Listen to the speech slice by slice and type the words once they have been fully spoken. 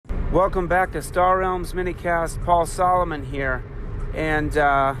Welcome back to Star Realms Minicast. Paul Solomon here, and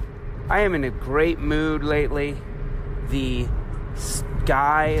I am in a great mood lately. The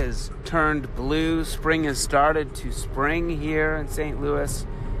sky has turned blue. Spring has started to spring here in St. Louis,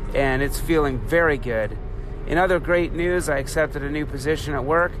 and it's feeling very good. In other great news, I accepted a new position at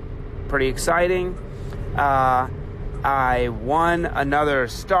work. Pretty exciting. I won another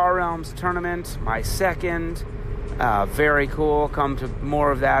Star Realms tournament, my second. Very cool. Come to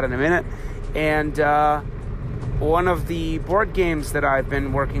more of that in a minute. And one of the board games that I've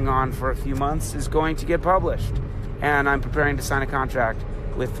been working on for a few months is going to get published. And I'm preparing to sign a contract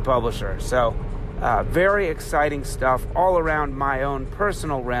with the publisher. So very exciting stuff all around my own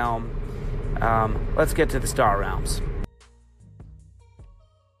personal realm. Let's get to the Star Realms.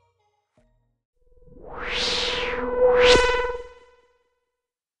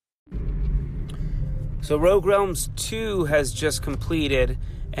 So Rogue Realms 2 has just completed,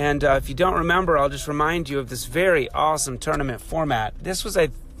 and if you don't remember, I'll just remind you of this very awesome tournament format. This was, I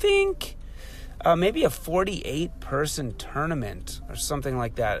think, maybe a 48-person tournament or something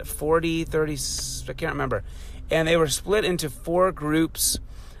like that. 40, 30, I can't remember. And they were split into 4 groups,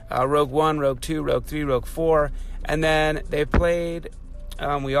 Rogue 1, Rogue 2, Rogue 3, Rogue 4, and then they played,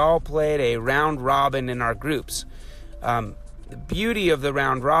 we all played a round robin in our groups. The beauty of the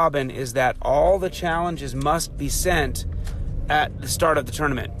round robin is that all the challenges must be sent at the start of the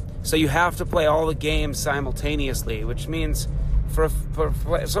tournament. So you have to play all the games simultaneously, which means for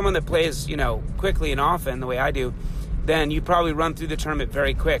someone that plays, quickly and often, the way I do, then you probably run through the tournament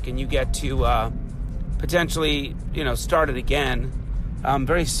very quick and you get to potentially, start it again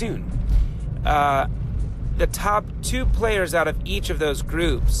very soon. The top 2 players out of each of those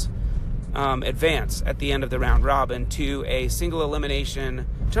groups advance at the end of the round robin to a single elimination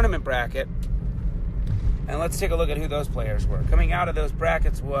tournament bracket. And let's take a look at who those players were. Coming out of those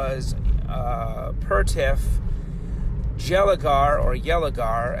brackets was Pertif, Jelagar or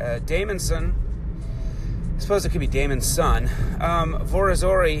Yelagar, Damonson, I suppose it could be Damon's son,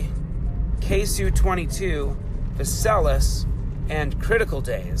 Vorazori, Kesu22, Viselis, and Critical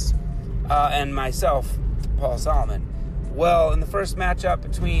Days, and myself, Paul Solomon. Well, in the first matchup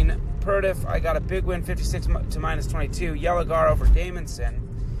between Pertif, I got a big win, 56 to minus 22. Yelagar over Damonson.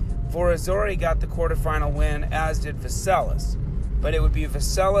 Vorazori got the quarterfinal win, as did Viselis. But it would be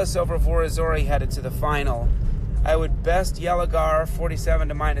Viselis over Vorazori headed to the final. I would best Yelagar 47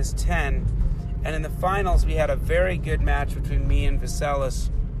 to minus 10. And in the finals, we had a very good match between me and Viselis.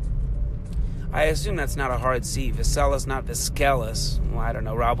 I assume that's not a hard C. Viselis, not Viskelis. Well, I don't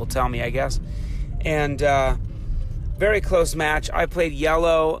know. Rob will tell me, I guess. And very close match. I played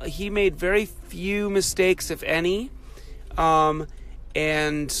yellow. He made very few mistakes, if any,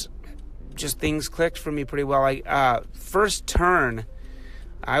 and just things clicked for me pretty well. First turn,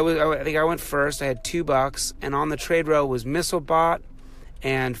 I think I went first. I had $2, and on the trade row was Missilebot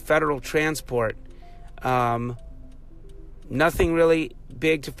and Federal Transport. Nothing really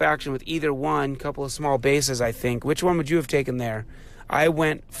big to faction with either one. Couple of small bases, I think. Which one would you have taken there? I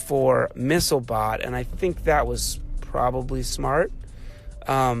went for Missilebot, and I think that was probably smart.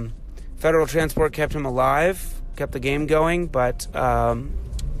 Federal Transport kept him alive, kept the game going, but I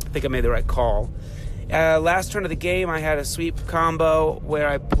think I made the right call. Last turn of the game, I had a sweep combo where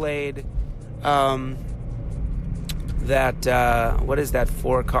I played what is that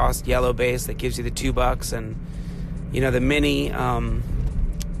 4-cost yellow base that gives you the $2, and the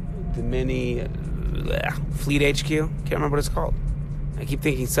mini Fleet HQ. Can't remember what it's called. I keep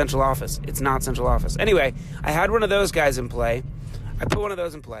thinking Central Office. It's not Central Office. Anyway, I had one of those guys in play. I put one of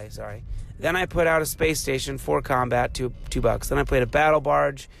those in play, sorry. Then I put out a space station for combat, $2. Then I played a battle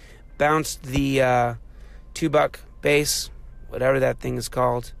barge, bounced the $2 base, whatever that thing is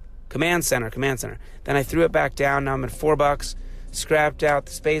called. Command center. Then I threw it back down. Now I'm at $4. Scrapped out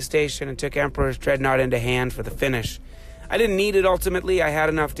the space station and took Emperor's Dreadnought into hand for the finish. I didn't need it ultimately. I had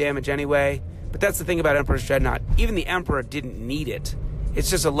enough damage anyway. But that's the thing about Emperor's Dreadnought. Even the Emperor didn't need it. It's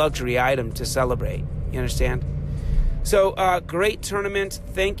just a luxury item to celebrate. You understand? So, great tournament.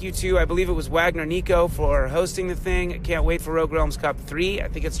 Thank you to, I believe it was Wagner Nico for hosting the thing. I can't wait for Rogue Realms Cup 3. I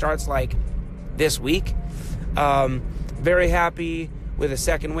think it starts, this week. Very happy with a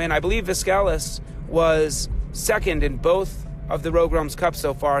second win. I believe Viskelis was second in both of the Rogue Realms Cup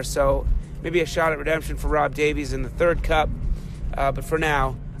so far, so maybe a shot at redemption for Rob Davies in the third cup. But for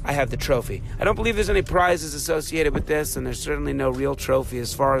now, I have the trophy. I don't believe there's any prizes associated with this, and there's certainly no real trophy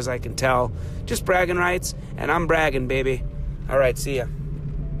as far as I can tell. Just bragging rights, and I'm bragging, baby. All right, see ya.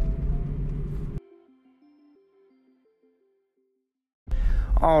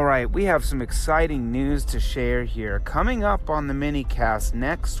 All right, we have some exciting news to share here. Coming up on the minicast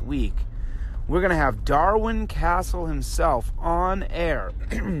next week, we're going to have Darwin Castle himself on air.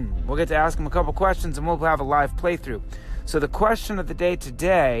 We'll get to ask him a couple questions and we'll have a live playthrough. So the question of the day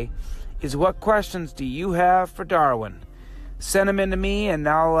today is, what questions do you have for Darwin? Send them in to me and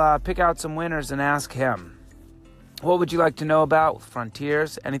I'll pick out some winners and ask him. What would you like to know about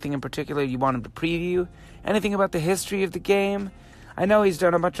Frontiers? Anything in particular you want him to preview? Anything about the history of the game? I know he's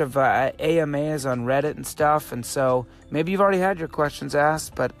done a bunch of AMAs on Reddit and stuff, and so maybe you've already had your questions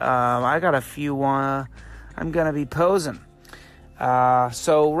asked, but I got a few I'm going to be posing.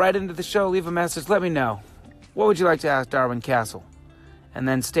 So right into the show, leave a message, let me know. What would you like to ask Darwin Castle? And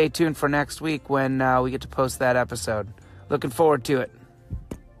then stay tuned for next week when we get to post that episode. Looking forward to it.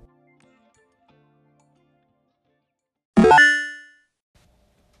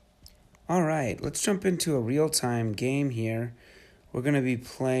 All right, let's jump into a real-time game here. We're going to be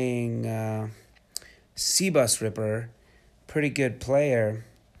playing Seabus Ripper, pretty good player,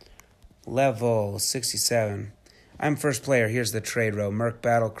 level 67. I'm first player. Here's the trade row. Merc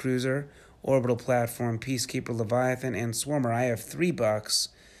Battle Cruiser, Orbital Platform, Peacekeeper Leviathan, and Swarmer. I have $3.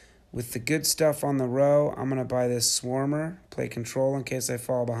 With the good stuff on the row, I'm going to buy this Swarmer, play control in case I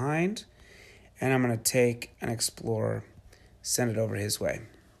fall behind, and I'm going to take an Explorer, send it over his way.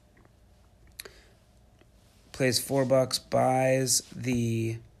 Plays $4, buys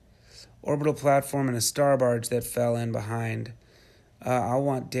the Orbital Platform and a Star Barge that fell in behind. I'll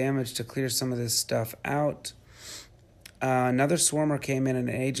want damage to clear some of this stuff out. Another Swarmer came in an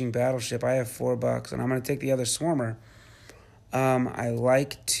aging battleship. I have $4, and I'm going to take the other Swarmer. I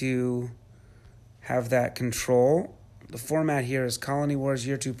like to have that control. The format here is Colony Wars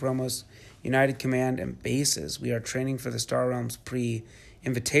Year 2 promos, United Command, and bases. We are training for the Star Realms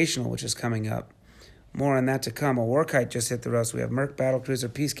pre-invitational, which is coming up. More on that to come. A Warkite just hit the roast. We have Merc Battlecruiser,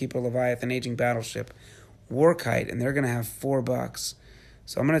 Peacekeeper Leviathan, Aging Battleship, Warkite, and they're going to have $4.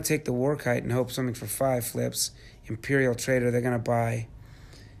 So I'm going to take the Warkite and hope something for 5 flips. Imperial Trader, they're going to buy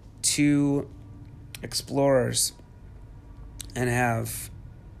 2 Explorers and have...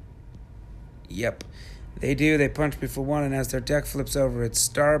 Yep, they do. They punch me for 1, and as their deck flips over, it's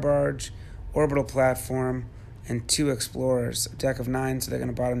Star Barge, Orbital Platform, and 2 Explorers. A deck of 9, so they're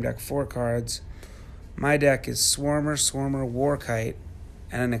going to bottom deck 4 cards. My deck is Swarmer, Warkite,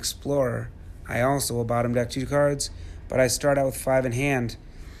 and an Explorer. I also will bottom deck 2 cards, but I start out with 5 in hand.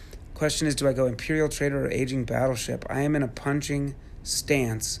 Question is, do I go Imperial Trader or Aging Battleship? I am in a punching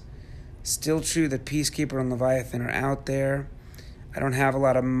stance. Still true that Peacekeeper and Leviathan are out there. I don't have a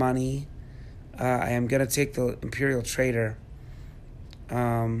lot of money. I am going to take the Imperial Trader.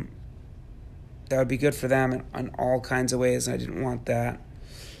 That would be good for them in all kinds of ways, and I didn't want that.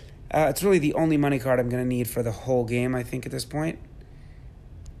 It's really the only money card I'm going to need for the whole game, I think, at this point.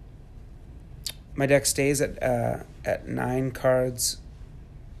 My deck stays at 9 cards.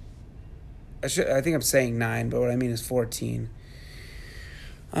 I think I'm saying 9, but what I mean is 14.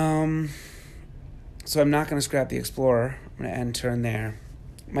 So I'm not going to scrap the Explorer. I'm going to end turn there.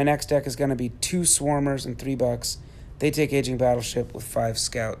 My next deck is going to be 2 Swarmers and $3. They take Aging Battleship with 5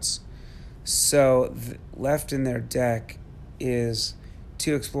 Scouts. So left in their deck is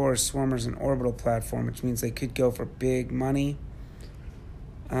 2 Explorers, Swarmers, and Orbital Platform, which means they could go for big money.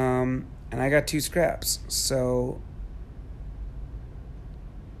 And I got 2 scraps, so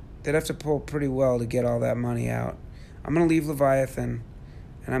they'd have to pull pretty well to get all that money out. I'm going to leave Leviathan,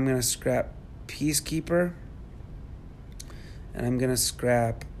 and I'm going to scrap Peacekeeper, and I'm going to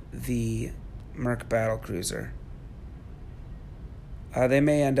scrap the Merc Battlecruiser. They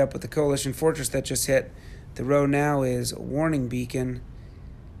may end up with the Coalition Fortress that just hit. The row now is Warning Beacon,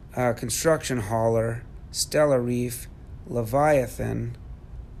 Construction Hauler, Stellar Reef, Leviathan.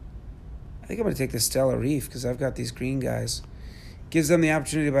 I think I'm going to take the Stellar Reef because I've got these green guys. Gives them the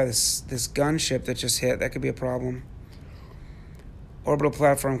opportunity to buy this gunship that just hit. That could be a problem. Orbital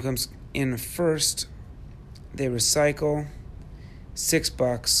Platform comes in first. They recycle.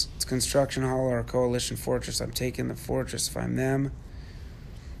 $6. It's Construction Hauler or Coalition Fortress. I'm taking the Fortress if I'm them.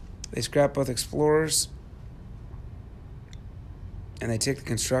 They scrap both Explorers. And they take the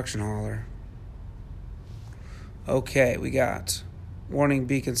Construction Hauler. Okay, we got Warning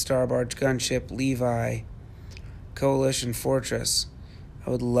Beacon, Star Barge, Gunship, Levi, Coalition Fortress. I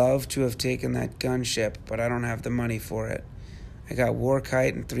would love to have taken that gunship, but I don't have the money for it. I got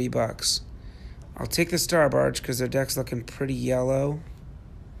Warkite and $3. I'll take the Star Barge because their deck's looking pretty yellow.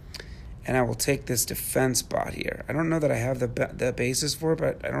 And I will take this defense bot here. I don't know that I have the basis for it,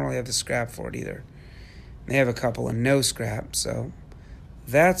 but I don't really have the scrap for it either. They have a couple of no scrap, so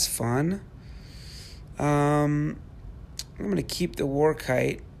that's fun. I'm going to keep the War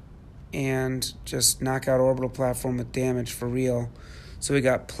Kite and just knock out orbital platform with damage for real. So we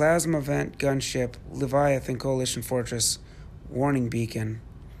got Plasma Vent, Gunship, Leviathan, Coalition Fortress, Warning Beacon.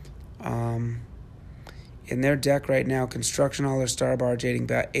 In their deck right now, Construction Hauler, Starbarge,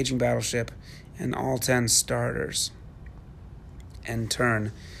 Aging Battleship, and all 10 starters. End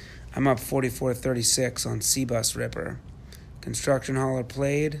turn. I'm up 44-36 on C-Bus Ripper. Construction Hauler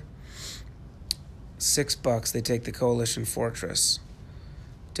played. $6. They take the Coalition Fortress.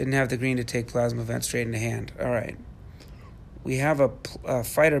 Didn't have the green to take Plasma Vent straight into hand. All right. We have a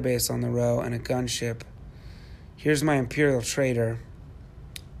fighter base on the row and a gunship. Here's my Imperial Trader.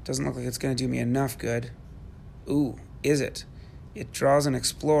 Doesn't look like it's going to do me enough good. Ooh, is it? It draws an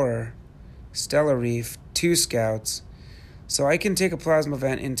Explorer, Stellar Reef, 2 Scouts. So I can take a Plasma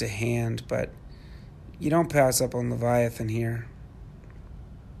Vent into hand, but you don't pass up on Leviathan here.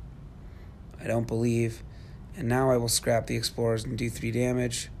 I don't believe. And now I will scrap the Explorers and do 3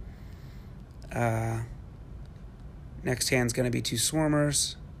 damage. Next hand's going to be 2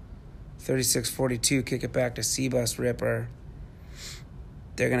 Swarmers. 36-42, kick it back to C-Bus Ripper.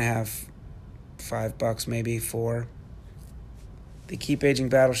 They're going to have $5, maybe 4. They keep Aging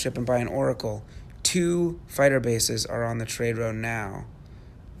Battleship and buy an Oracle. 2 fighter bases are on the trade row now.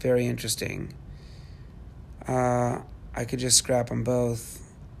 Very interesting. I could just scrap them both.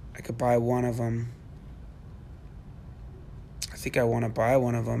 I could buy one of them. I think I want to buy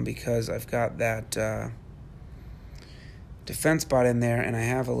one of them because I've got that defense bot in there and I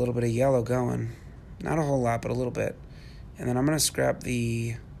have a little bit of yellow going. Not a whole lot, but a little bit. And then I'm going to scrap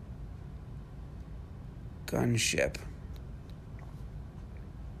the gunship.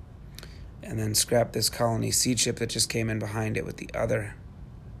 And then scrap this Colony Seed Ship that just came in behind it with the other.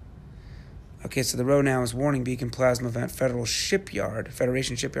 Okay, so the row now is Warning Beacon, Plasma Vent,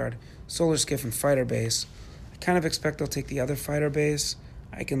 Federation Shipyard, Solar Skiff, and Fighter Base. I kind of expect they'll take the other fighter base.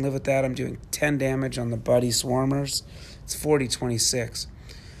 I can live with that. I'm doing 10 damage on the Buddy Swarmers. It's 40-26.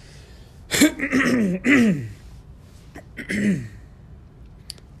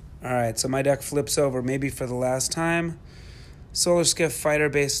 Alright, so my deck flips over maybe for the last time. Solar Skiff, Fighter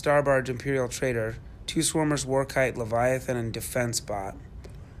Base, Starbarge, Imperial Trader, 2 Swarmers, Warkite, Leviathan, and Defense Bot.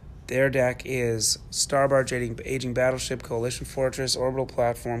 Their deck is Starbarge, Aging Battleship, Coalition Fortress, Orbital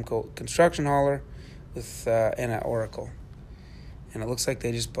Platform, Construction Hauler, with and an Oracle. And it looks like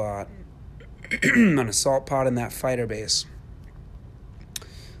they just bought an Assault Pod in that fighter base.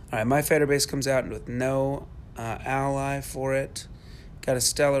 Alright, my fighter base comes out with no ally for it. Got a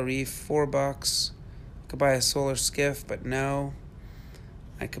Stellar Reef, $4. Could buy a Solar Skiff, but no.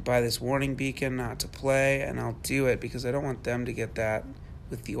 I could buy this Warning Beacon not to play, and I'll do it because I don't want them to get that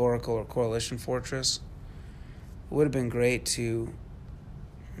with the Oracle or Coalition Fortress. It would have been great to...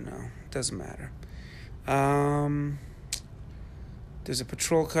 No, it doesn't matter. There's a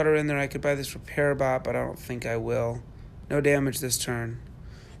Patrol Cutter in there. I could buy this Repair Bot, but I don't think I will. No damage this turn.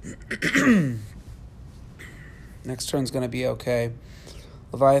 Next turn's going to be okay.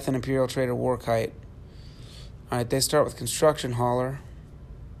 Leviathan, Imperial Trader, Warkite. Alright, they start with Construction Hauler.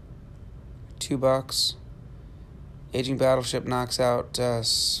 $2. Aging Battleship knocks out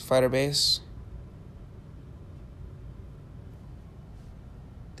Fighter Base.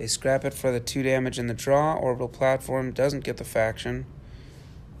 They scrap it for the 2 damage in the draw. Orbital Platform doesn't get the faction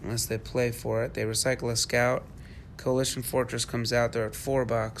unless they play for it. They recycle a Scout. Coalition Fortress comes out. They're at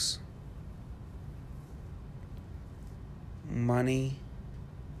 $4. Money.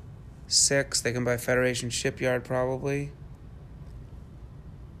 6. They can buy Federation Shipyard probably.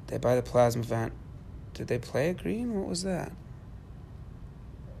 They buy the Plasma Vent. Did they play a green? What was that?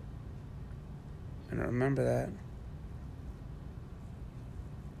 I don't remember that.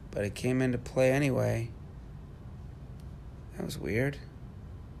 But it came into play anyway. That was weird.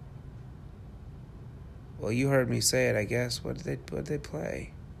 Well, you heard me say it, I guess. What did they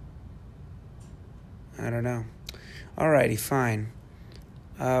play? I don't know. Alrighty, fine.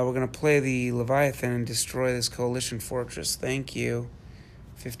 We're going to play the Leviathan and destroy this Coalition Fortress. Thank you.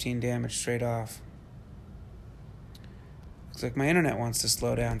 15 damage straight off. Looks like my internet wants to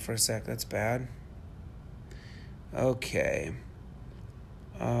slow down for a sec. That's bad. Okay.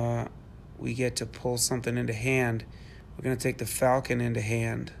 We get to pull something into hand. We're going to take the Falcon into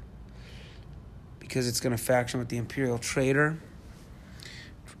hand because it's going to faction with the Imperial Trader.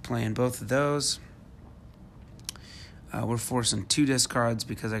 We're playing both of those. We're forcing 2 discards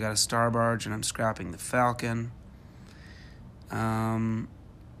because I got a Starbarge and I'm scrapping the Falcon.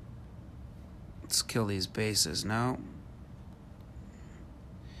 Let's kill these bases. No.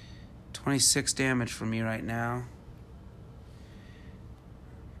 26 damage from me right now.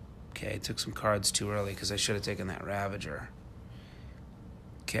 Okay, I took some cards too early because I should have taken that Ravager.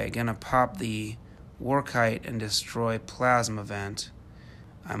 Okay, gonna pop the Warkite and destroy Plasma Vent.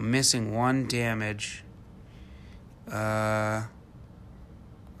 I'm missing 1 damage. I'll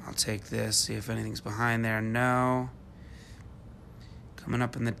take this, see if anything's behind there. No. Coming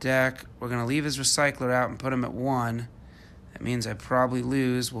up in the deck. We're gonna leave his Recycler out and put him at 1. That means I probably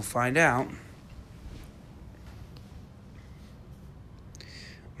lose. We'll find out.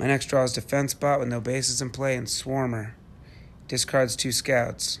 My next draw is Defense Bot with no bases in play and Swarmer. Discards 2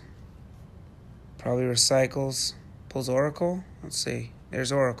 Scouts. Probably recycles. Pulls Oracle. Let's see.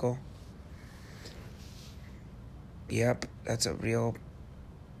 There's Oracle. Yep, that's a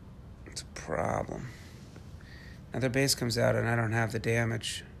problem. Another base comes out and I don't have the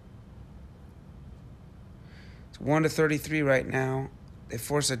damage. It's 1-33 right now. They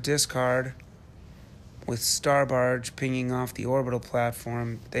force a discard with Starbarge pinging off the orbital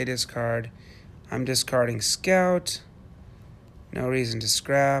platform. They discard. I'm discarding Scout. No reason to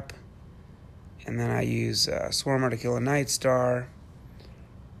scrap. And then I use Swarmer to kill a Night Star.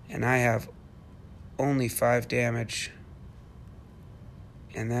 And I have only 5 damage.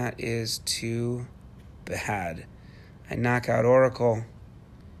 And that is too bad. I knock out Oracle.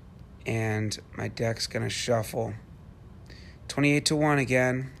 And my deck's going to shuffle. 28-1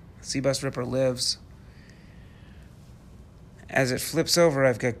 again. Seabus Ripper lives. As it flips over,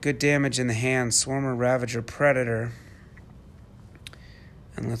 I've got good damage in the hand. Swarmer, Ravager, Predator.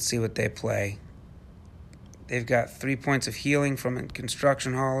 And let's see what they play. They've got 3 points of healing from a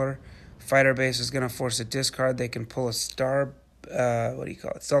Construction Hauler. Fighter Base is going to force a discard. They can pull a Stealth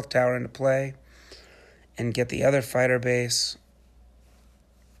Tower into play. And get the other Fighter Base.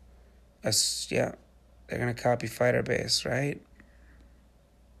 They're going to copy Fighter Base, right?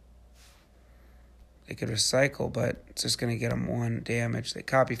 They could recycle, but it's just going to get them 1 damage. They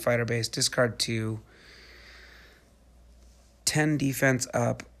copy Fighter Base, discard 2. 10 defense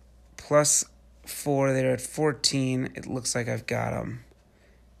up, plus 4. They're at 14. It looks like I've got them.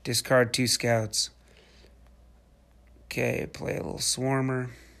 Discard 2 Scouts. Okay, play a little Swarmer.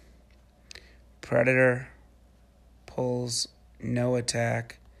 Predator. Pulls. No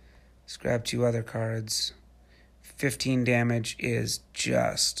attack. Scrap 2 other cards. 15 damage is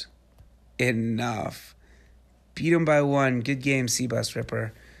just enough. Beat him by 1. Good game, Seabus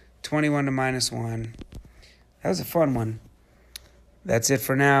Ripper. 21 to -1. That was a fun one. That's it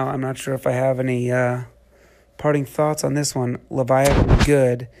for now. I'm not sure if I have any parting thoughts on this one. Leviathan was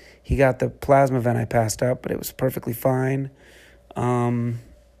good. He got the Plasma Vent I passed up, but it was perfectly fine. Some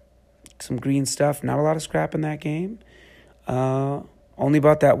green stuff. Not a lot of scrap in that game. Only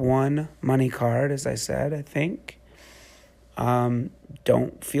bought that 1 money card, as I said, I think.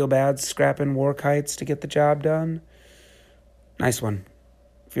 Don't feel bad scrapping Warkites to get the job done. Nice one.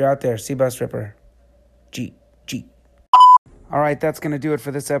 If you're out there, Seabus Ripper. G. All right, that's going to do it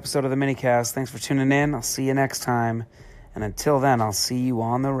for this episode of the Minicast. Thanks for tuning in. I'll see you next time. And until then, I'll see you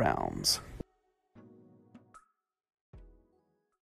on the realms.